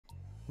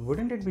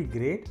Wouldn't it be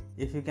great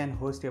if you can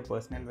host your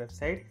personal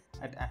website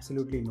at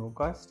absolutely no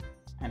cost?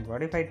 And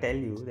what if I tell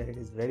you that it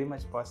is very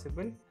much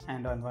possible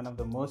and on one of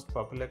the most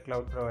popular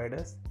cloud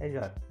providers,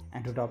 Azure?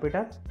 And to top it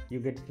up, you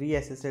get free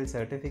SSL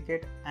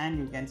certificate and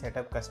you can set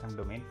up custom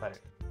domain for it.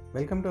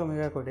 Welcome to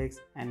OmegaCodex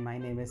and my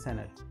name is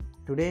Sanal.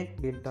 Today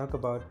we'll talk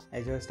about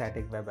Azure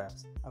Static Web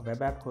Apps, a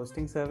web app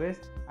hosting service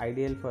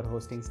ideal for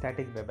hosting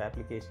static web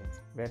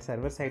applications where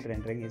server-side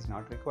rendering is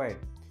not required.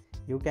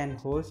 You can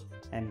host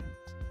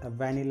a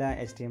vanilla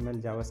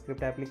HTML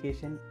JavaScript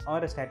application or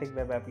a static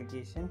web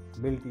application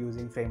built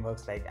using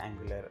frameworks like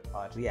Angular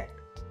or React.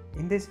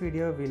 In this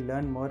video, we'll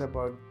learn more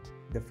about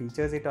the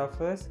features it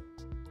offers,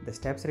 the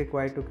steps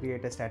required to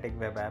create a static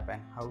web app,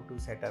 and how to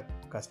set up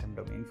custom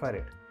domain for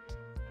it.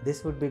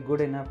 This would be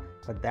good enough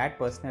for that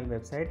personal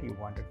website you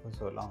wanted for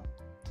so long.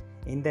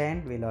 In the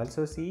end, we'll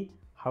also see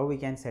how we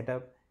can set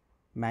up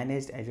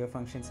managed Azure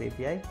Functions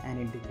API and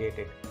integrate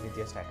it with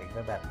your static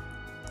web app.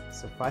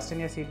 So fasten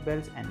your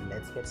seatbelts and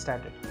let's get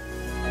started.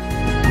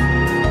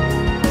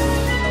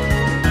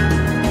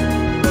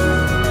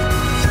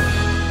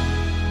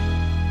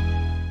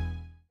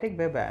 Static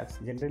web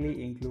apps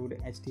generally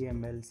include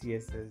HTML,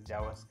 CSS,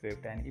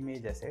 JavaScript and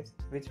image assets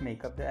which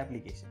make up the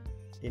application.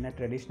 In a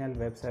traditional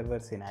web server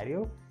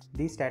scenario,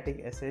 these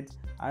static assets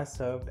are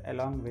served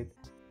along with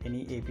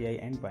any API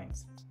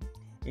endpoints.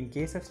 In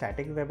case of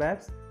static web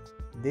apps,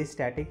 these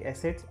static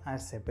assets are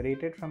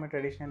separated from a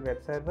traditional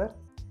web server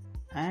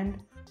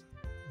and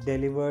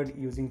delivered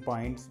using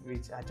points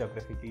which are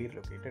geographically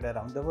located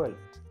around the world.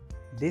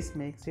 This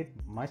makes it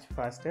much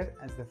faster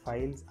as the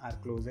files are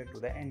closer to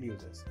the end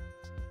users.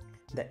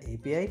 The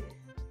API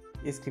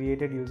is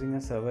created using a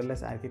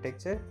serverless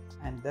architecture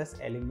and thus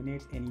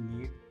eliminates any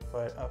need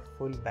for a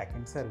full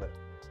backend server.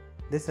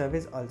 This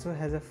service also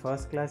has a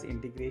first-class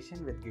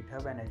integration with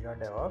GitHub and Azure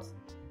DevOps,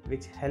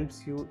 which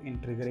helps you in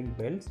triggering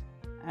builds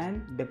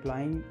and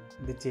deploying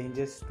the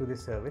changes to the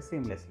service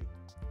seamlessly.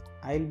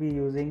 I'll be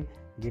using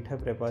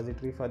GitHub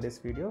repository for this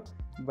video,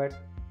 but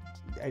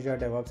Azure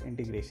DevOps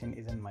integration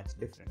isn't much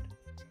different.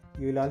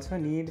 You will also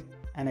need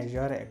an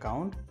Azure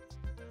account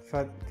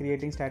for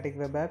creating static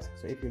web apps.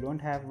 So if you don't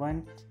have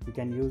one, you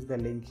can use the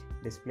link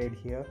displayed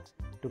here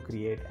to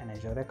create an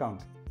Azure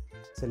account.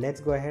 So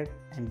let's go ahead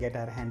and get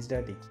our hands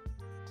dirty.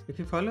 If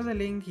you follow the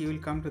link, you will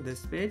come to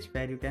this page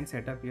where you can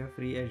set up your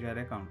free Azure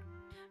account.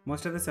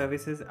 Most of the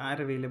services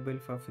are available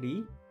for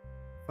free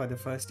for the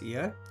first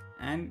year,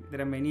 and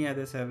there are many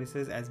other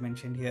services as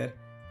mentioned here.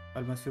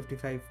 Almost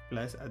 55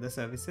 plus other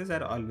services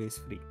are always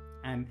free,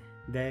 and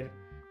there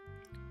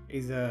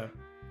is a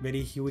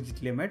very huge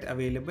limit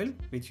available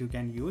which you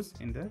can use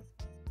in the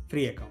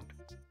free account.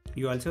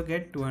 You also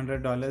get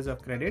 $200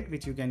 of credit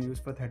which you can use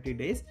for 30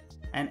 days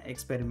and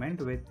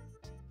experiment with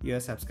your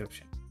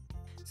subscription.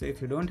 So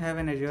if you don't have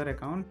an Azure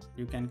account,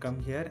 you can come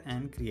here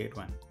and create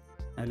one.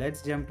 Now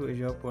let's jump to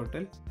Azure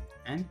portal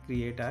and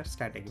create our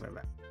static web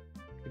app.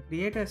 To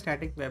create a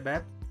static web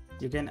app,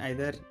 you can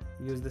either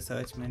use the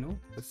search menu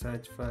to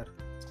search for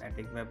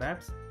static web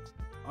apps,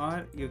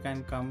 or you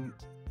can come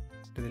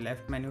to the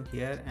left menu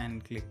here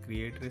and click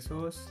create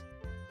resource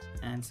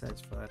and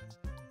search for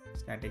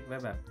static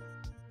web app,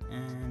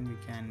 and we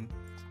can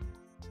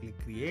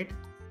click create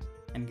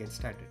and get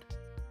started.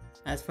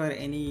 As for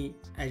any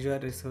Azure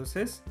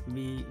resources,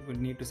 we would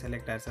need to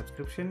select our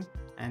subscription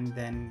and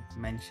then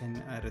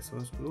mention a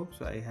resource group.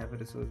 So I have a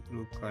resource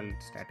group called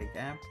static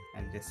app.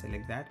 I'll just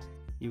select that.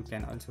 You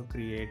can also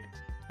create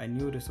a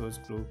new resource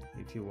group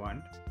if you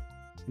want.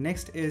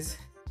 Next is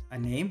a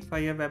name for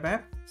your web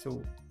app.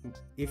 So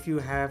if you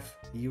have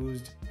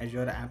used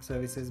Azure App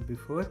Services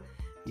before,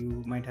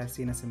 you might have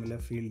seen a similar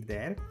field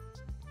there.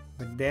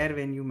 But there,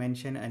 when you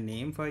mention a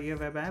name for your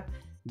web app,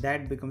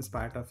 that becomes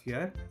part of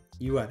your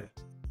URL.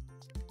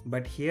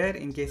 But here,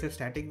 in case of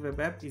static web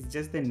app, it's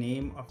just the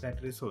name of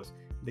that resource.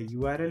 The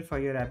URL for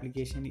your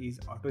application is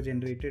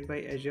auto-generated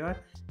by Azure,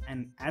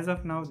 and as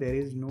of now, there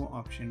is no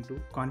option to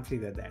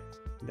configure that.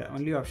 The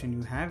only option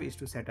you have is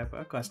to set up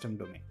a custom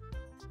domain.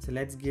 So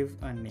let's give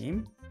a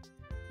name.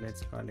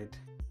 Let's call it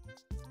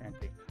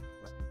static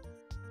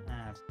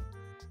app.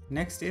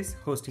 Next is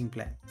hosting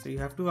plan. So you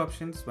have two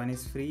options. One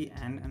is free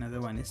and another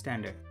one is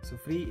standard. So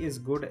free is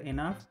good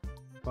enough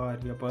for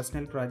your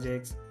personal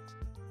projects,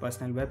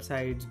 personal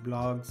websites,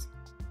 blogs,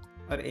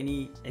 or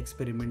any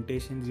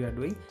experimentations you are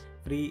doing.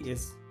 Free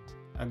is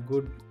a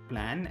good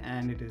plan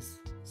and it is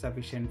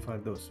sufficient for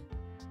those.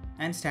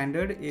 And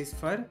standard is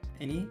for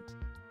any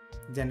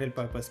general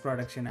purpose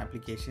production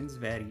applications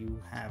where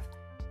you have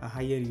a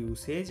higher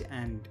usage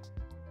and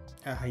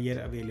a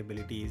higher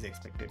availability is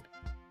expected.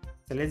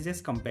 So let's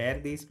just compare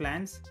these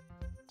plans.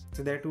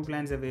 So there are two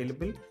plans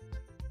available.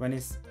 One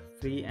is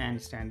free and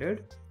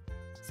standard.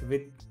 So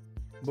with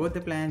both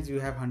the plans, you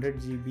have 100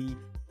 GB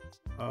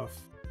of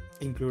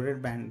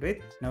included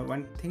bandwidth. Now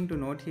one thing to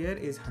note here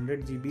is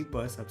 100 GB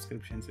per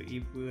subscription. So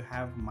if you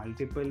have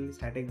multiple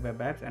static web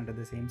apps under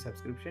the same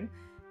subscription,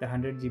 the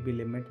 100 GB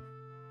limit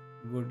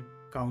would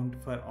count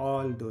for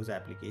all those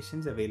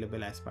applications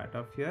available as part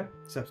of your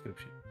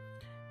subscription.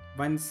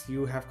 Once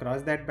you have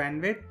crossed that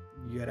bandwidth,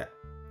 your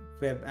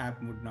web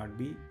app would not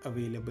be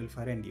available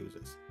for end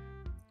users.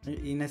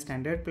 In a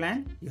standard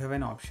plan, you have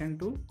an option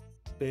to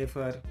pay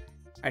for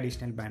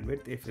additional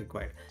bandwidth if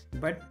required,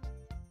 but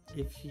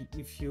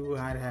if you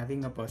are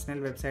having a personal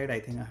website, I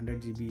think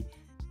 100 GB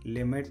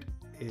limit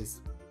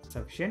is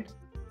sufficient.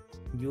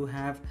 You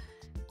have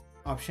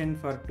option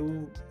for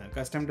 2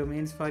 custom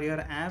domains for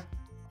your app.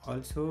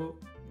 Also,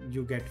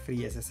 you get free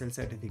SSL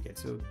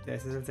certificates. So the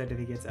SSL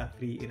certificates are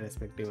free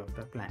irrespective of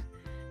the plan.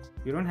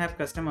 You don't have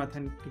custom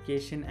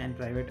authentication and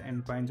private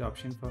endpoints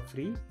option for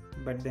free,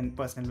 but then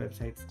personal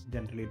websites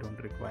generally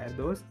don't require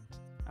those.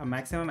 A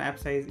maximum app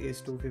size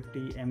is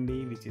 250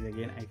 MB, which is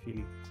again I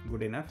feel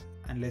good enough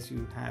unless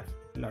you have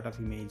a lot of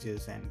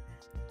images and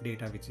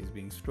data which is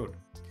being stored.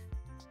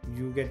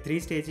 You get 3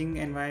 staging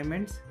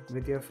environments.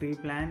 With your free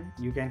plan,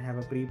 you can have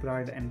a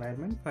pre-prod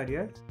environment for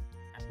your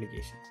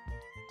application.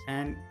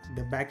 And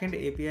the backend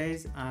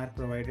APIs are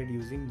provided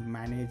using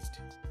managed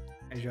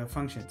Azure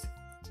functions,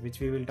 which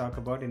we will talk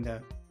about in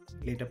the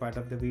later part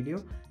of the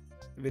video.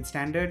 With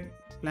standard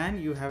plan,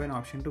 you have an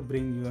option to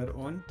bring your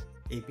own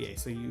API.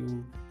 So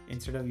you,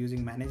 instead of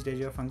using managed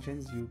Azure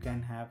functions, you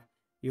can have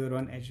your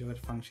own Azure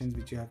functions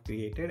which you have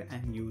created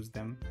and use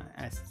them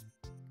as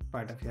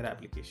part of your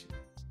application.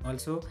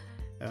 Also,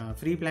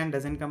 free plan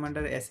doesn't come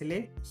under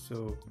SLA,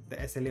 so the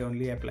SLA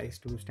only applies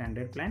to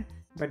standard plan.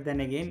 But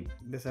then again,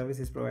 the service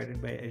is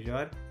provided by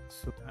Azure,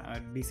 so a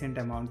decent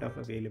amount of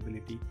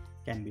availability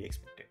can be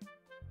expected.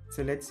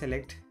 So let's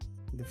select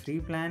the free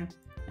plan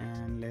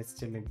and let's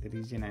select the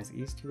region as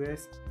East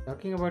US.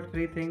 Talking about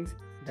free things,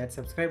 that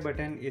subscribe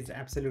button is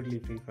absolutely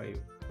free for you,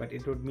 but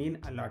it would mean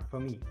a lot for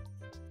me.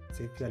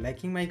 So if you're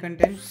liking my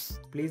content,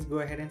 please go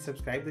ahead and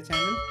subscribe the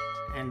channel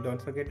and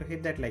don't forget to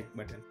hit that like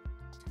button.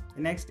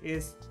 The next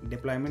is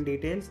deployment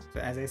details. So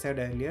as I said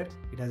earlier,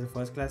 it has a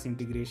first class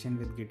integration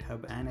with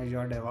GitHub and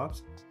Azure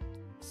DevOps.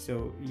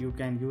 So you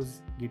can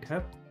use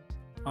GitHub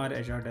or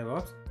Azure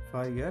DevOps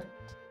for your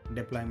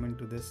deployment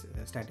to this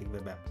static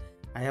web app.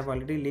 I have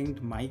already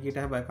linked my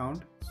GitHub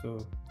account,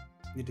 so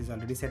it is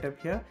already set up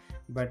here,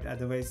 but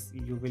otherwise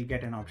you will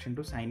get an option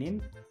to sign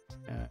in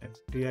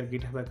to your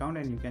GitHub account,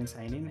 and you can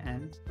sign in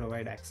and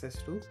provide access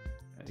to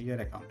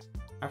your account.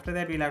 After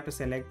that, we'll have to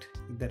select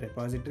the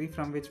repository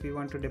from which we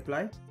want to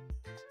deploy.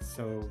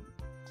 So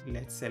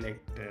let's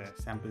select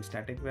sample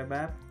static web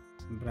app.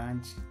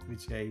 Branch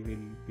which I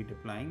will be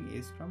deploying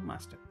is from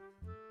master.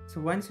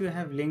 So once you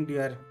have linked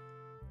your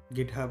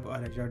GitHub or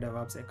Azure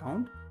DevOps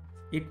account,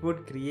 it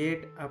would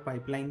create a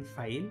pipeline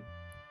file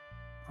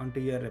onto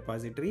your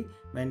repository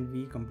when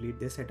we complete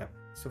the setup.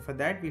 So for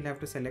that, we'll have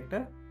to select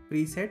a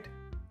preset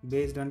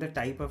based on the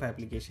type of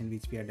application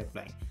which we are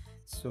deploying.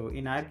 So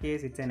in our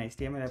case, it's an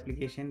HTML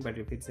application, but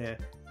if it's a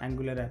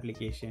Angular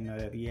application or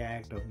a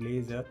React or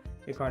Blazor,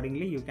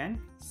 accordingly you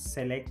can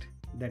select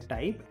the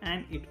type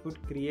and it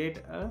would create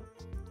a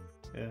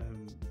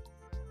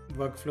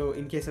workflow.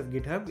 In case of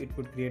GitHub, it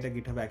would create a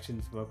GitHub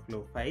Actions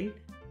workflow file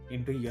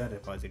into your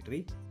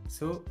repository.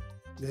 So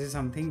this is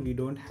something we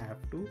don't have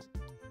to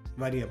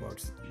worry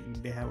about.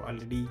 They have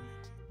already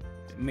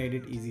made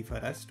it easy for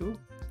us to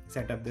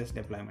set up this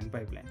deployment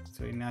pipeline.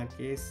 So in our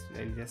case,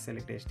 I'll just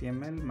select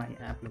HTML. My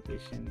app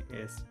location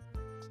is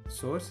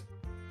source.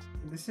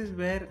 This is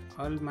where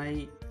all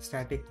my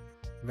static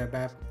web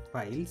app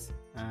files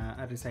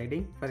are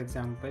residing. For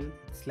example,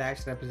 /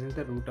 represents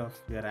the root of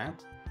your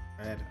app,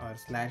 or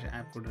 /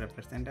 app would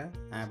represent an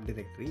app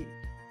directory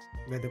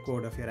where the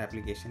code of your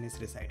application is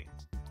residing.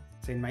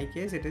 So in my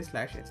case, it is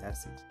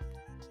 /src.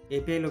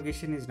 API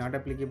location is not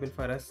applicable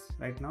for us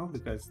right now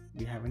because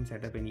we haven't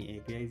set up any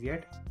APIs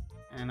yet,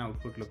 and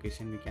output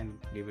location we can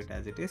leave it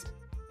as it is.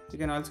 You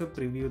can also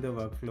preview the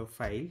workflow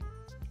file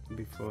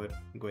before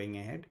going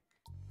ahead,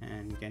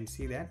 and you can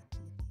see that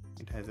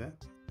it has a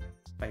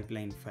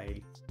pipeline file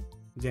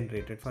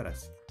generated for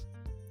us.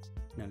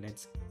 Now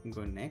let's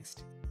go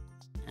next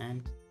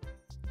and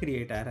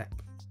create our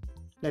app.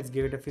 Let's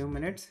give it a few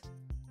minutes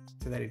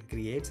so that it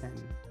creates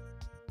and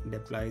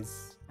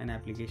deploys an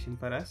application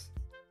for us.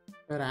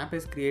 Our app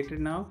is created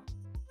now.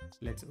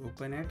 Let's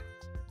open it.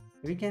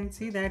 We can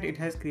see that it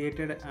has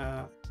created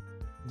a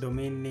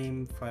domain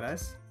name for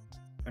us,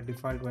 a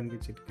default one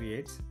which it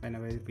creates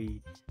whenever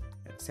we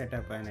set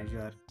up an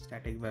Azure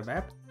static web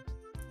app,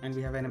 and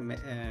we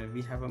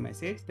have a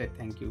message that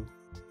thank you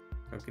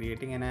for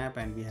creating an app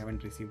and we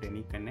haven't received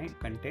any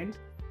content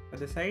for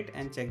the site,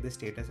 and check the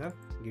status of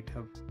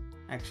GitHub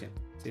action.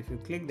 So if you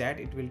click that,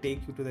 it will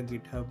take you to the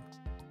GitHub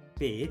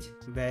page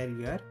where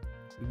your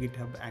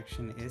GitHub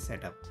action is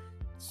set up.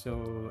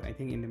 So I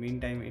think in the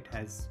meantime it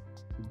has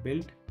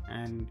built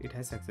and it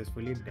has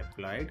successfully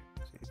deployed.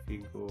 So if we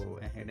go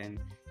ahead and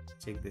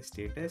check the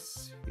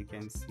status, we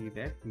can see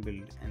that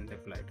built and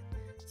deployed.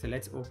 So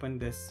let's open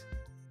this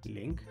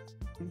link.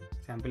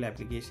 Sample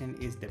application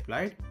is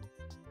deployed,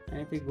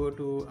 and if we go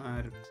to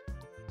our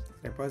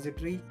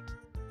repository,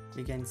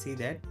 we can see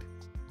that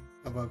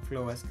a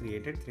workflow was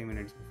created 3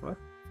 minutes before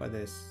for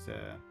this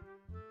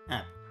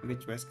app,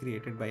 which was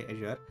created by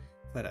Azure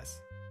for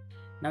us.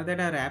 Now that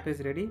our app is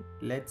ready,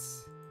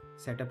 let's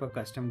set up a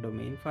custom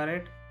domain for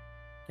it.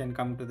 can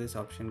come to this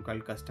option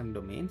called custom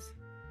domains.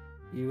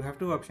 You have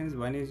two options.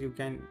 One is you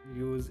can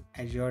use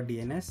Azure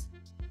DNS,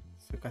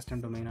 so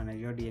custom domain on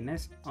Azure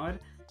DNS, or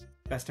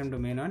custom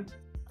domain on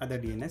other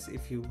DNS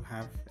if you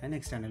have an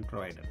external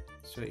provider.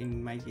 So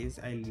in my case,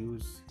 I'll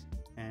use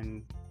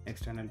an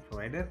external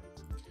provider,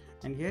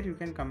 and here you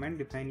can come and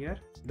define your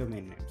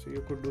domain name. So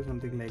you could do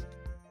something like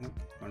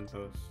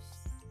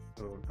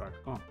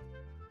contoso.com,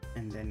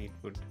 and then it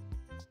would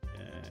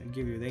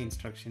give you the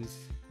instructions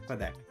for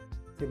that.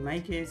 So in my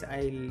case,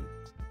 I'll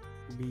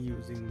be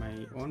using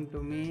my own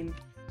domain,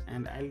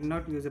 and I'll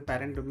not use a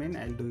parent domain,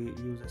 I'll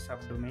use a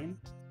subdomain.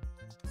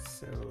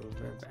 So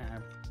web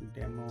app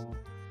demo,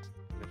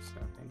 let's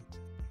start in.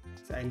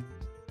 So I'll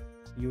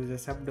use a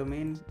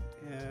subdomain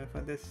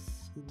for this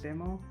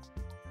demo,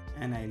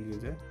 and I'll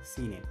use a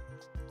CNAME.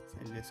 So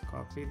I'll just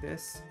copy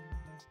this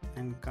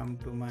and come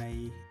to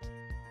my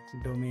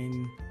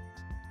domain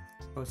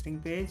hosting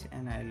page,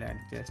 and I'll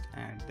just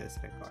add this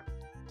record.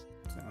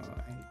 So I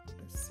put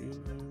a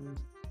CNAME,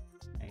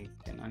 my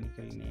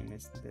canonical name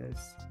is this,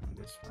 and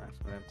this was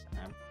web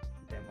app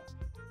demo.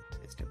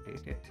 Just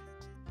update it.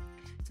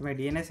 So my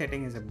DNS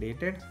setting is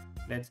updated.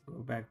 Let's go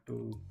back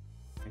to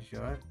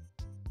Azure,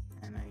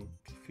 and I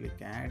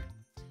click add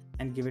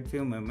and give it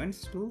few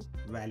moments to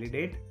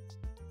validate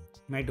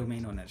my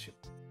domain ownership.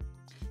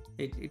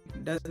 It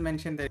does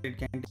mention that it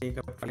can take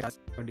up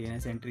for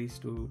DNS entries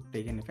to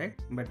take an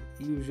effect, but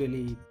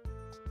usually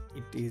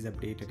it is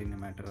updated in a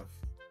matter of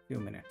few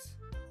minutes.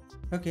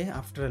 Okay,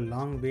 after a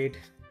long wait,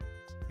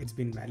 it's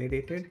been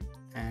validated,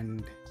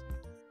 and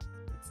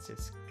let's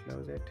just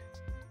close it,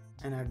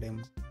 and our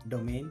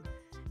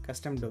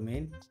custom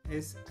domain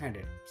is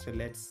added. So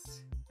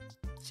let's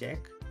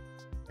check,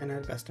 and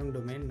our custom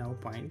domain now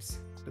points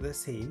to the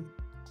same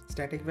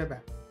static web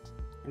app.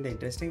 And the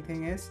interesting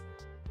thing is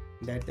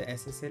that the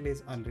SSL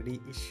is already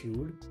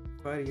issued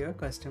for your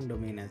custom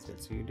domain as well,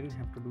 so you didn't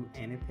have to do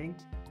anything,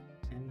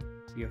 and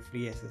your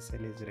free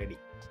SSL is ready.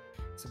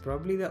 So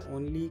probably the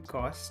only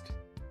cost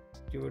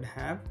you would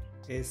have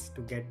is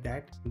to get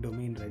that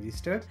domain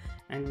registered,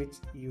 and which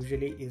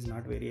usually is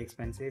not very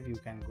expensive. You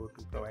can go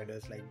to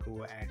providers like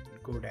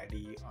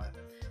GoDaddy or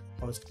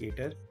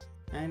HostGator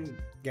and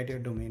get your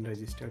domain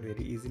registered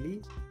very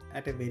easily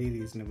at a very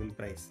reasonable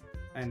price,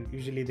 and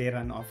usually they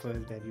run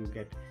offers that you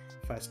get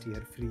first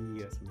year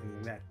free or something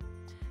like that.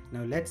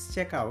 Now let's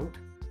check out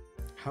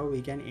how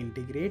we can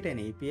integrate an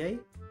API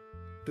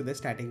to the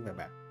static web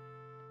app.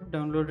 I've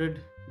downloaded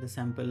the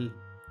sample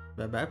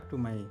web app to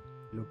my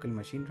local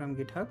machine from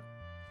GitHub.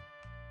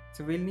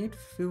 So we'll need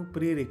few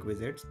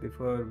prerequisites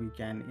before we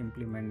can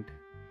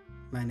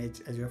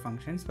manage Azure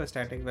Functions for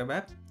static web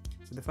app.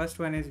 So the first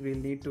one is we'll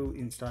need to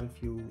install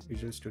few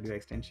Visual Studio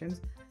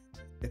extensions.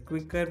 The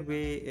quicker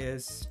way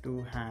is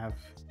to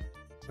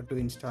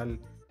install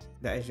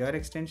the Azure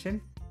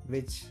extension,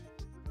 which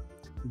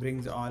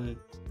brings all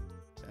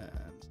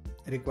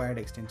required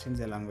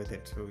extensions along with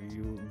it. So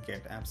you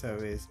get App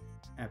Service,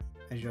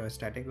 Azure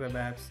Static Web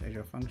Apps,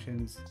 Azure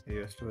Functions,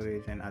 Azure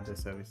Storage, and other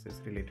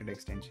services related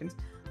extensions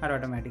are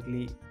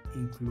automatically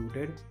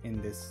included in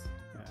this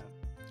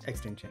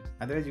extension.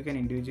 Otherwise, you can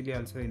individually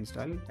also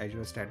install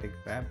Azure Static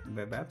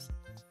Web Apps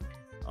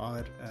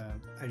or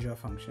Azure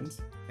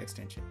Functions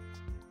extension.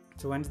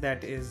 So once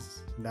that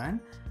is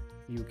done,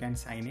 you can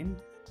sign in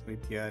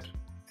with your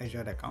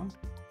Azure account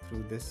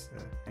through this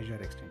Azure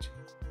extension.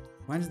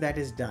 Once that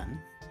is done,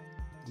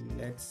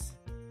 let's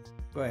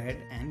go ahead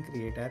and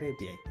create our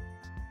API.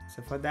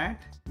 So for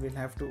that, we'll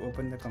have to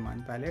open the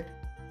command palette.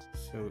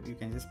 So you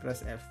can just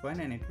press F1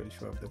 and it will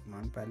show up the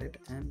command palette,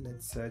 and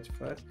let's search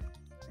for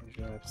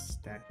Azure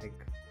Static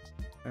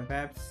Web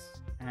Apps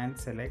and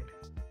select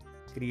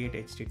create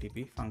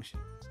HTTP function.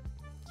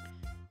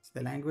 So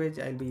the language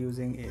I'll be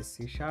using is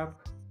C#.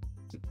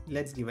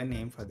 Let's give a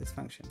name for this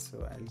function.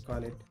 So I'll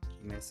call it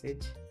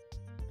message,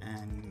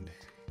 and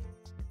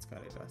let's call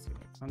it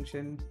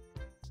function.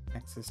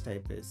 Access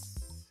type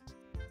is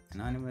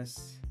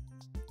anonymous,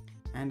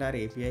 and our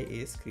API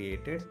is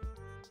created,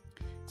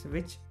 so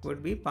which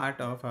would be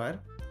part of our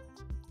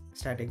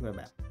static web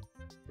app.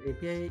 The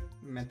API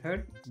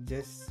method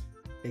just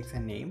takes a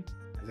name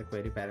as a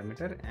query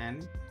parameter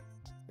and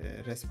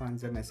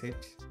responds a message,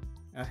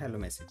 a hello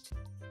message.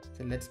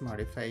 So let's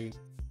modify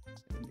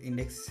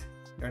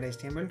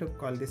index.html to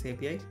call this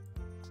API.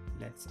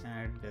 Let's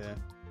add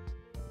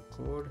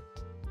code,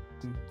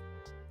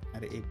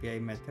 our API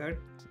method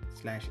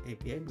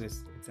 /API,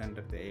 because it's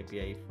under the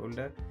API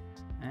folder,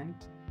 and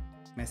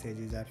message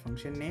is our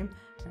function name,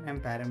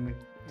 and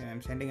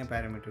I'm sending a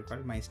parameter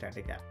called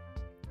myStaticApp.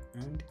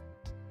 And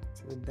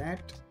so with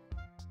that,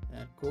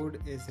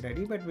 code is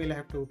ready, but we'll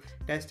have to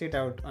test it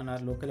out on our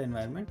local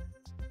environment.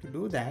 To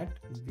do that,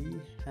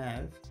 we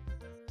have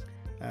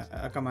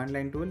a command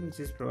line tool which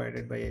is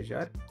provided by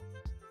Azure.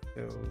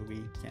 So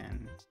we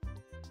can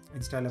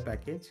install a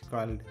package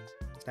called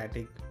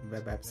Static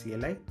Web App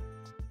CLI,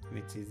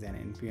 which is an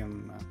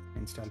npm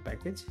install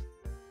package,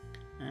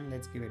 and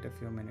let's give it a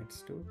few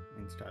minutes to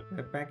install.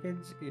 The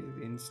package is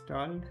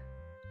installed.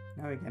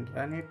 Now we can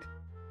run it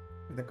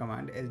with the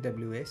command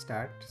swa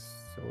start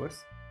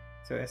source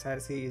So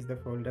src is the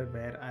folder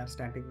where our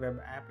static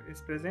web app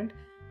is present,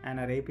 and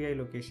our API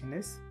location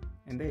is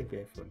in the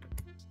API folder.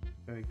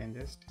 So we can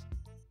just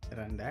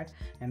run that,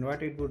 and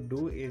what it would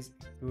do is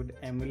it would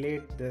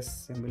emulate the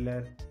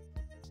similar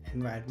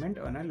environment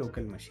on a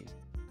local machine.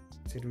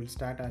 So it will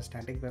start our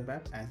static web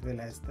app as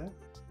well as the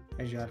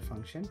Azure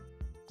function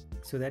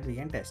so that we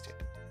can test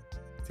it.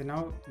 So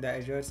now the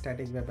Azure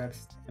static web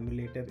apps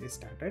emulator is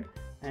started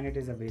and it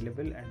is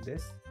available at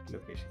this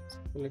location.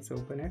 So let's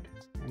open it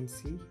and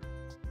see,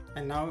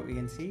 and now we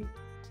can see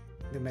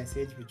the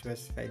message which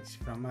was fetched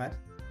from our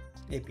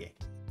API.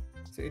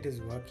 So it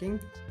is working,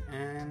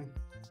 and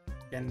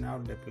can now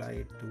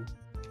deploy it to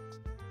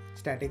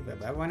static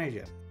web app on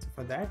Azure. So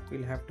for that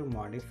we'll have to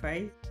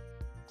modify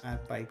our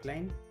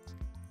pipeline,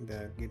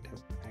 the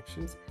GitHub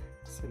actions.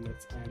 So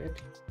let's add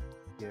it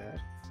here.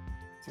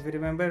 So if you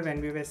remember, when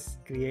we were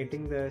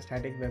creating the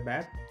static web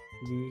app,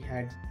 we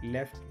had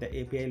left the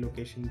API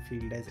location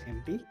field as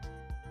empty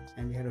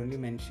and we had only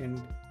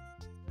mentioned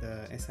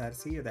the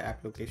src or the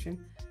app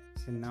location.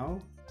 So now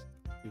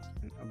we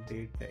can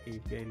update the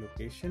API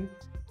location,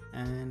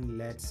 and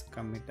let's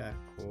commit our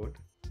code.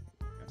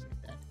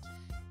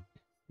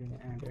 We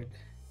added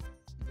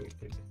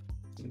dated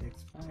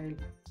index file,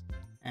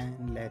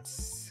 and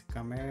let's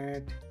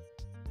commit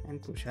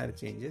and push our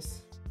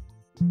changes.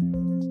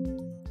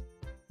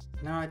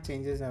 Now our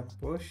changes are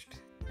pushed,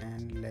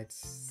 and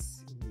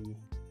let's see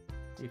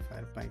if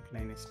our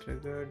pipeline is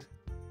triggered.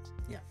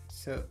 Yeah,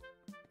 so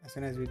as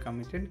soon as we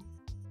committed,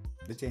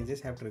 the changes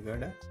have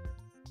triggered a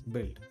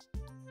build.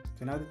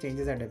 So now the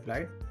changes are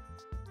deployed.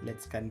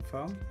 Let's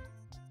confirm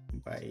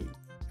by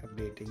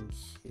updating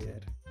here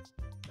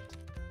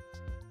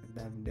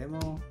the demo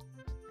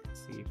and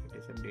see if it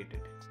is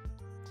updated.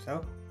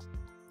 So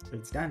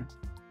it's done.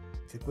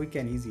 It's quick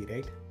and easy,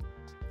 right?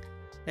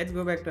 Let's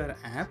go back to our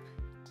app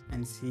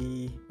and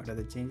see what are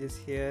the changes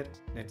here.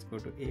 Let's go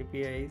to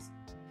APIs,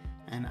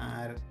 and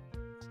our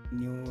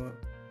new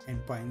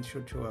endpoint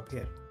should show up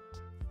here.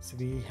 So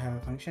we have a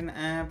function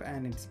app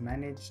and it's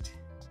managed,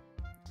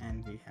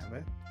 and we have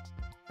a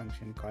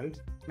function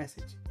called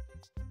message.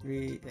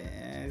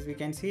 As we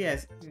can see,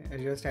 as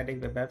Azure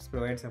Static Web Apps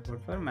provide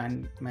support for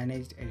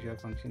managed Azure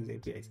Functions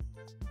APIs.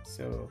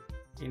 So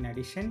in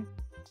addition,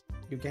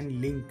 you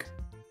can link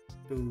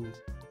to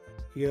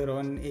your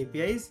own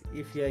APIs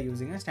if you are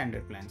using a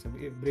standard plan. So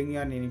bring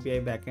your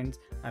API backends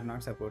are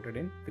not supported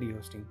in free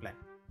hosting plan.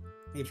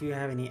 If you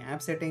have any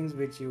app settings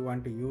which you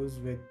want to use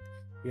with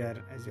your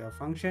Azure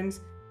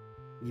Functions,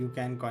 you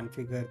can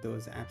configure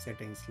those app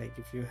settings. Like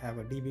if you have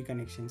a DB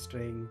connection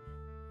string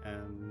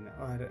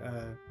or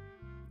a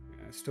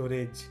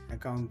storage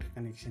account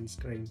connection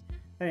string,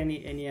 or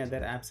any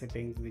other app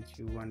settings which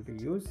you want to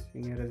use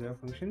in your Azure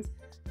Functions.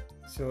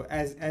 So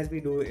as we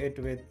do it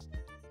with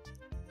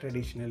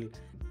traditional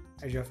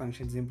Azure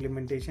Functions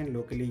implementation,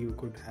 locally you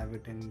could have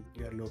it in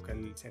your local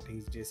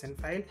settings JSON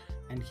file,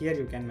 and here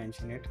you can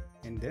mention it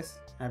in this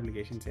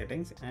application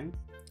settings and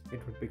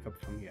it would pick up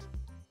from here.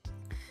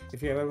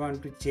 If you ever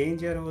want to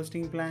change your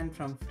hosting plan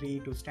from free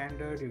to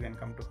standard, you can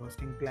come to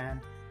hosting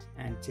plan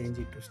and change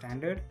it to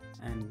standard,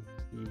 and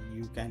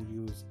you can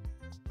use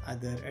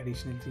other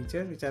additional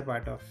features which are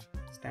part of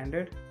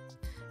standard.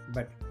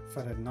 But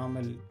for a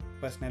normal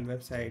personal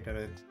website or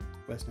a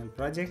personal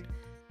project,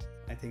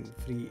 I think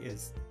free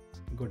is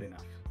good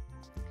enough.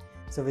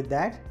 So with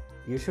that,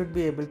 you should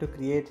be able to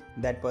create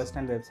that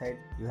personal website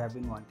you have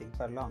been wanting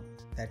for long,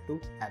 that too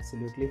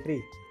absolutely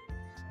free.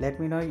 Let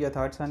me know your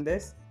thoughts on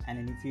this and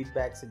any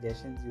feedback,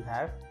 suggestions you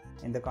have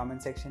in the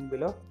comment section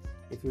below.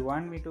 If you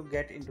want me to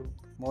get into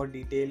more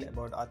detail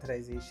about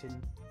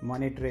authorization,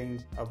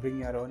 monitoring, or bring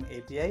your own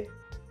API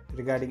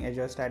regarding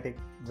Azure Static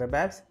Web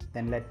Apps,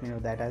 then let me know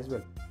that as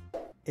well.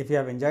 If you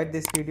have enjoyed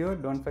this video,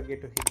 don't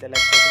forget to hit the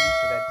like button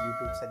so that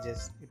YouTube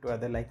suggests it to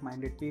other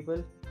like-minded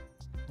people.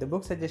 The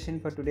book suggestion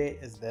for today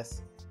is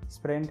this: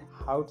 Sprint,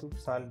 How to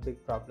Solve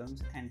Big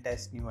Problems and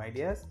Test New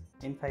Ideas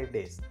in 5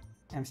 days.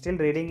 I'm still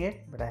reading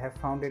it, but I have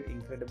found it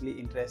incredibly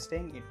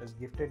interesting. It was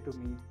gifted to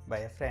me by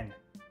a friend.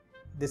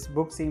 This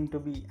book seemed to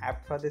be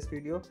apt for this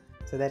video,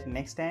 so that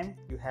next time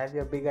you have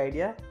your big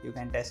idea, you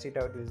can test it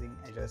out using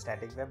Azure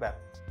Static Web App.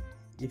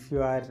 If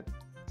you are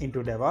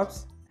into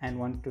DevOps and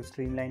want to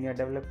streamline your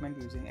development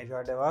using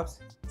Azure DevOps,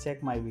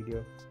 check my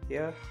video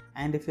here.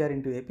 And if you are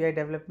into API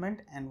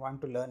development and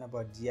want to learn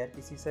about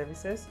gRPC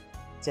services,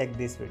 check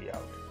this video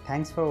out.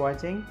 Thanks for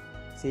watching.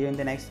 See you in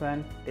the next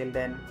one. Till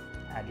then,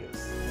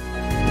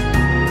 adios.